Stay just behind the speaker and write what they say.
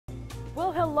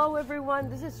Well, hello everyone.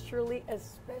 This is truly a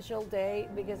special day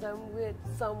because I'm with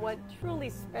someone truly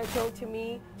special to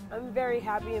me. I'm very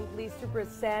happy and pleased to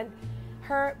present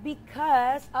her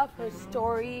because of her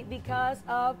story, because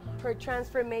of her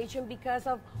transformation, because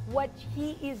of what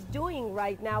he is doing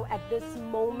right now at this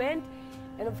moment.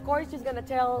 And of course, she's gonna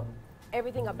tell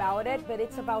everything about it, but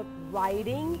it's about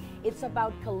writing, it's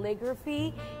about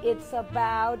calligraphy, it's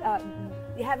about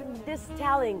having this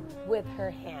talent with her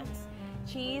hands.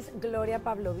 She's Gloria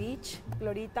Pavlovich.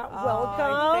 Glorita,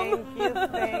 welcome.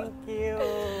 Thank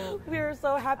you. We are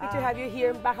so happy to have you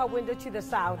here in Baja Windows to the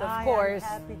south, of course.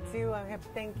 I'm happy too. I'm happy.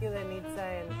 Thank you,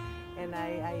 Denitza, and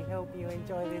I hope you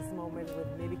enjoy this moment with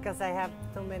me because I have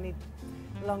so many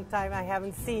long time I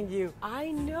haven't seen you.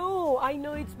 I know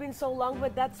it's been so long,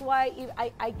 but that's why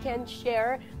I can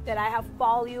share that I have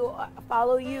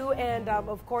follow you, and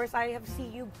of course I have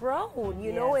seen you grow,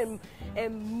 you know,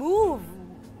 and move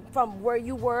from where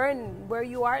you were and where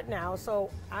you are now. So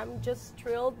I'm just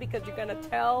thrilled because you're gonna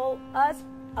tell us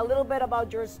a little bit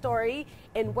about your story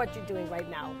and what you're doing right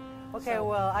now. Okay,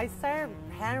 well, I started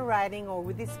handwriting or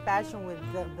with this passion with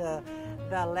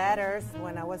the letters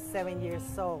when I was 7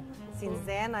 years old. Since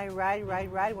then, I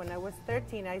write. When I was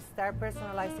 13, I started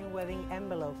personalizing wedding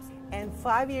envelopes. And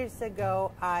 5 years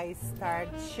ago, I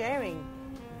started sharing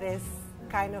this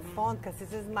kind of font because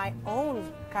this is my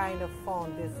own kind of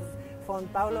font. This is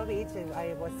font Pavlovich, and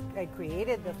I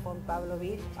created the font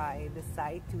Pavlovich. I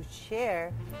decided to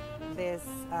share this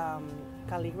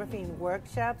calligraphy in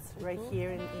workshops right here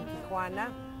in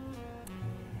Tijuana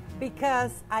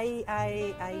because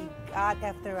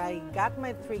after I got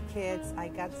my 3 kids, I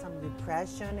got some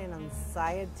depression and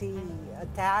anxiety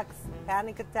attacks,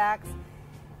 panic attacks,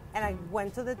 and I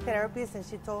went to the therapist and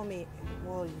she told me,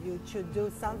 well, you should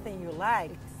do something you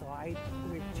like. So I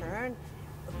returned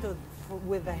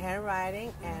with the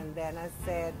handwriting, and then I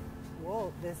said,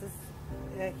 whoa, this is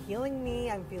healing me.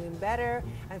 I'm feeling better.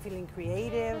 I'm feeling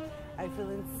creative. I'm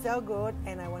feeling so good,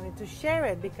 and I wanted to share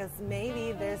it because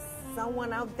maybe there's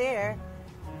someone out there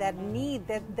that need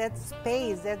that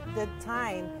space, that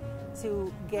time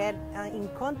to get in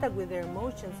contact with their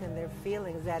emotions and their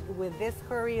feelings. That with this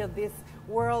hurry of this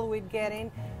world we're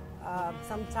getting,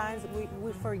 sometimes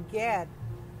we forget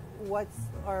what's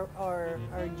our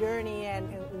journey and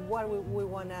what we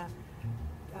want to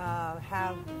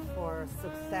have for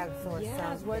success or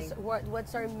something.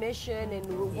 What's our mission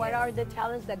and what are the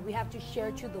talents that we have to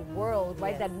share to the world,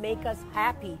 right? That make us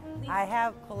happy. I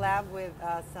have collabed with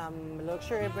some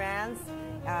luxury brands.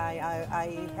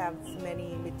 I have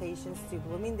many invitations to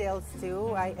Bloomingdale's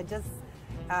too. I just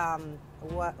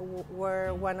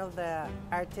were one of the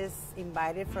artists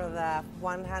invited for the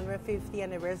 150th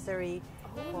anniversary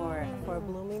for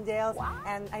Bloomingdale's. Wow.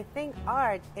 And I think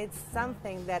art, it's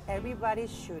something that everybody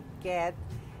should get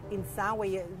in some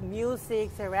way, music,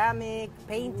 ceramic,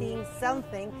 painting,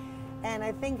 something. And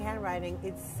I think handwriting,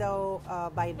 it's so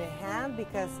by the hand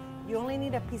because you only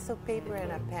need a piece of paper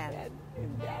and a pen.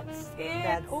 That's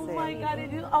it. Oh my God,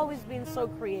 it has always been so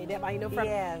creative. I know from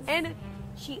and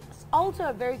she's also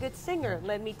a very good singer,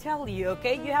 let me tell you,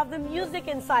 okay? You have the music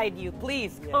inside you.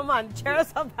 Please, come on, share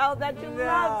us about that. You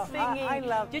love singing. I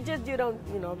love you don't,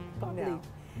 probably. No.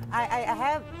 I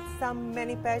have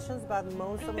many passions, but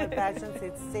most of my passions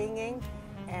is singing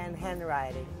and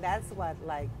handwriting. That's what,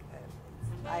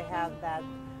 I have that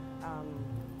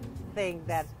thing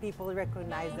that people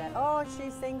recognize that, oh, she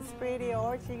sings pretty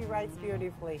or she writes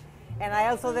beautifully. And I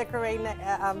also decorate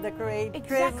Exactly.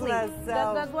 Christmas.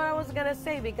 So. That's what I was gonna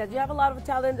say because you have a lot of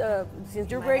talent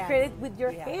since you're very creative with your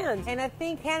hands. And I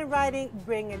think handwriting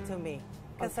bring it to me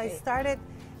because I started.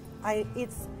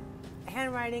 It's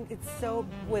handwriting. It's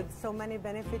with so many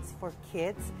benefits for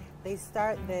kids. They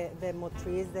start the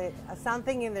motrice,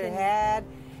 something in their head.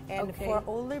 And for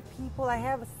older people, I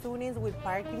have students with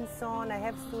Parkinson. I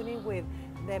have students with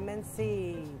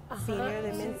dementia, senior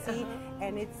dementia,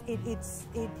 and it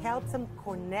helps them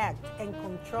connect and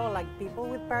control. Like people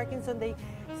with Parkinson, they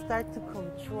start to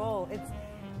control. It's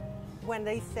when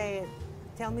they say,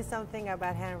 "Tell me something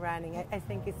about handwriting." I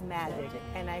think it's magic,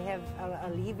 and I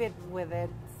leave it with it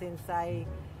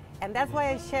and that's why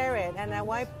I share it, and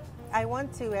I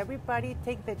want to everybody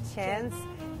take the chance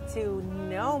to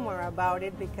know more about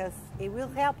it because it will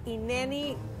help in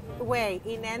any way,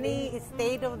 in any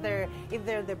state of if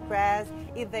they're depressed,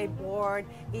 if they're bored,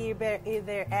 if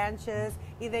they're anxious,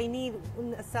 if they need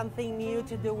something new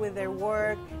to do with their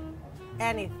work,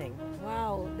 anything.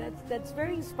 Wow, that's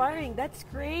very inspiring. That's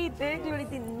great. They're doing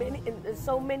it in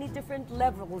so many different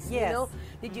levels. Yes. You know,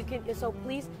 that you can. So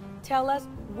please tell us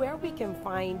where we can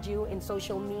find you in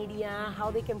social media,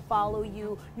 how they can follow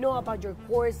you, know about your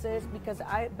courses, because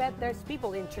I bet there's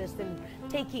people interested in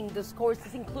taking those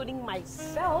courses, including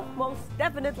myself, most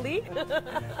definitely.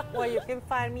 Well, you can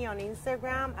find me on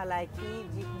Instagram. I like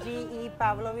G.E.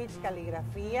 Pavlovich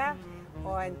Calligrafía.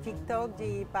 Or on TikTok,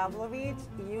 G.E. Pavlovich,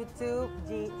 YouTube,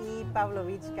 G.E.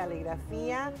 Pavlovich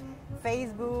Calligrafía,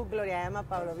 Facebook, Gloria Emma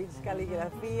Pavlovich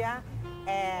Calligrafía,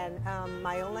 and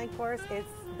my online course is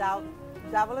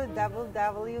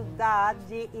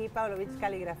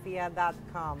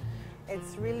www.gepavlovichcalligrafia.com.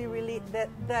 It's really,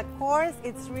 the course,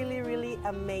 it's really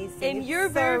amazing. And it's you're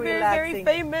so very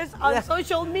famous on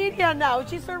social media now.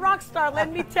 She's a rock star,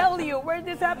 let me tell you. Where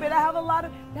this happened, we have a lot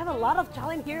of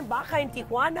talent here in Baja, in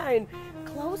Tijuana, and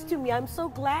close to me. I'm so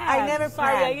glad. I never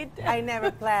planned. Sorry, I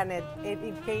never planned it.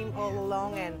 It came all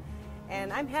along, and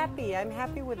I'm happy. I'm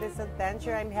happy with this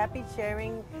adventure. I'm happy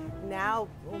sharing now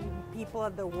people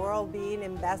of the world being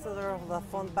ambassador of the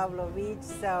Font Pavlovich.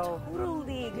 So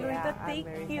totally, Glorita, thank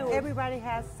you. Everybody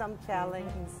has some talent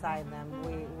inside them.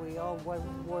 We all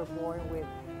were born with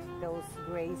those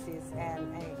graces,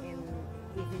 and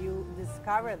if you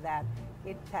discover that,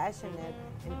 get passionate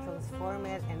and transform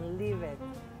it and live it.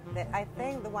 I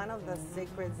think one of the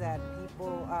secrets that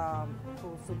people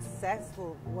who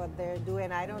successful what they're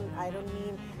doing, I don't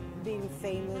mean being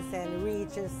famous and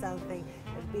rich or something,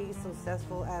 being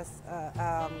successful as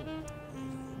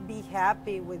be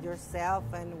happy with yourself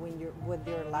and with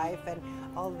your life and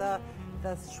all the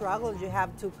struggles you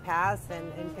have to pass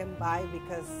and come by,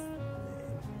 because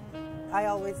I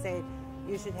always say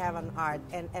you should have an art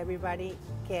and everybody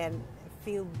can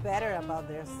feel better about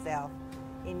themselves.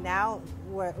 And now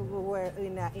we're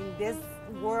in this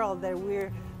world that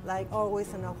we're like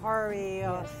always in a hurry,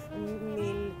 or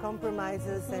mean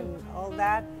compromises and all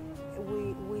that.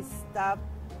 We stop,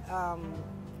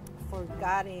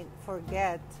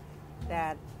 forget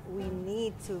that we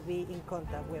need to be in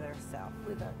contact with ourselves.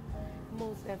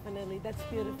 Most definitely. That's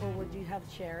beautiful what you have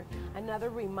shared. Another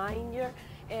reminder,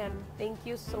 and thank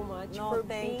you so much for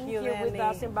being here with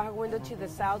us in Baja Windows to the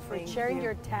South, for sharing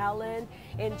your talent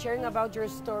and sharing about your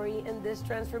story and this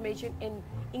transformation and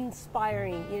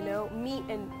inspiring, me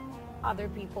and other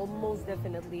people, most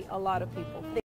definitely, a lot of people.